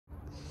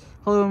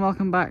Hello and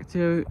welcome back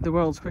to the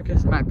world's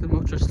quickest Mackland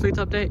Motors fleet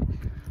update.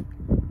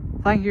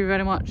 Thank you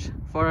very much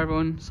for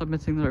everyone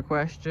submitting their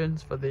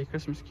questions for the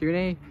Christmas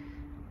Q&A.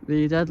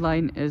 The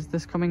deadline is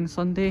this coming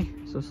Sunday,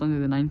 so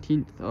Sunday the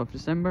 19th of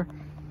December.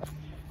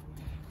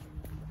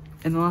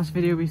 In the last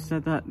video we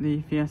said that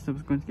the Fiesta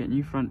was going to get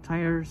new front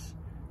tyres,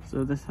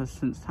 so this has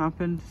since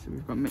happened. So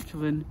we've got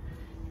Michelin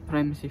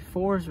Primacy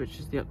 4s,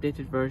 which is the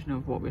updated version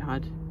of what we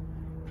had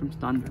from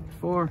standard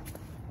before.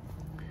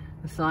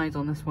 The size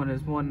on this one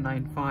is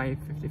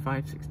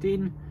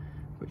 195/55/16,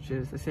 which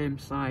is the same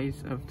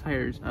size of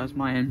tyres as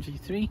my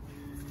MG3.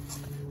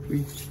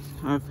 We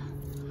have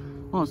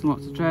lots and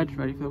lots of tread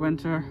ready for the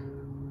winter.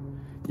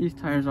 These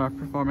tyres are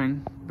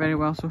performing very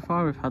well so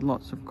far. We've had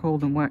lots of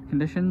cold and wet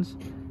conditions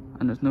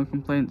and there's no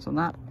complaints on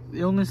that.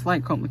 The only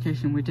slight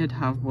complication we did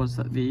have was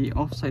that the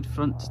offside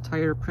front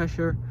tyre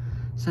pressure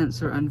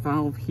sensor and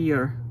valve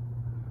here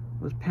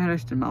was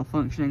perished and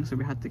malfunctioning, so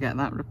we had to get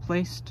that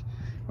replaced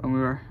when we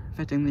were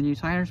fitting the new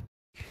tyres.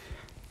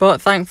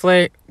 But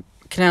thankfully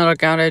Canella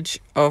Garage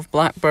of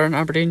Blackburn,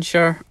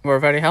 Aberdeenshire were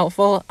very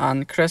helpful,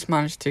 and Chris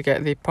managed to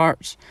get the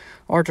parts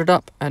ordered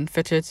up and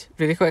fitted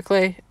really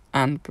quickly,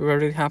 and we were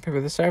really happy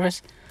with the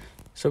service,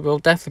 so we'll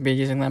definitely be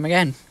using them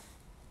again.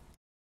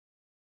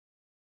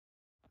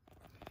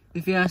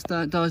 The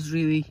Fiesta does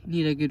really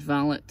need a good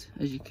valet,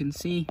 as you can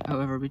see.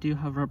 However, we do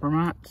have rubber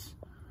mats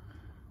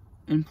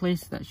in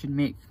place that should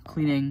make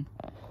cleaning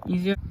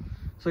easier.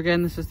 So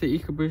again, this is the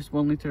EcoBoost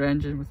 1 litre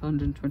engine with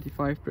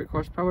 125 brake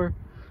horsepower.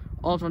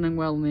 All's running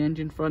well on the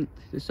engine front.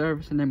 The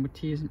service and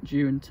MOT isn't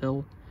due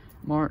until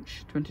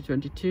March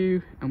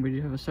 2022, and we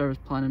do have a service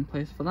plan in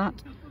place for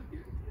that.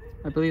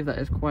 I believe that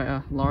is quite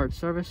a large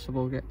service, so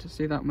we'll get to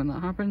see that when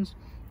that happens.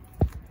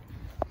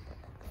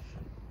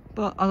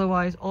 But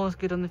otherwise, all is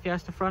good on the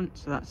Fiesta front,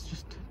 so that's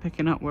just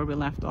picking up where we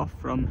left off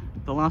from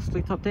the last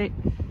fleet update.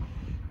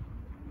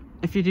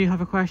 If you do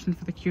have a question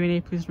for the Q&A,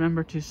 please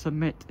remember to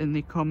submit in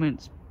the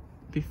comments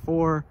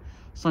before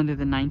Sunday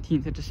the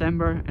 19th of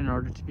December in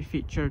order to be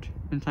featured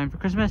in time for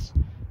Christmas.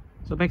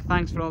 So big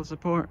thanks for all the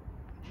support.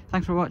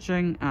 Thanks for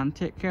watching and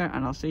take care,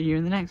 and I'll see you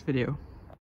in the next video.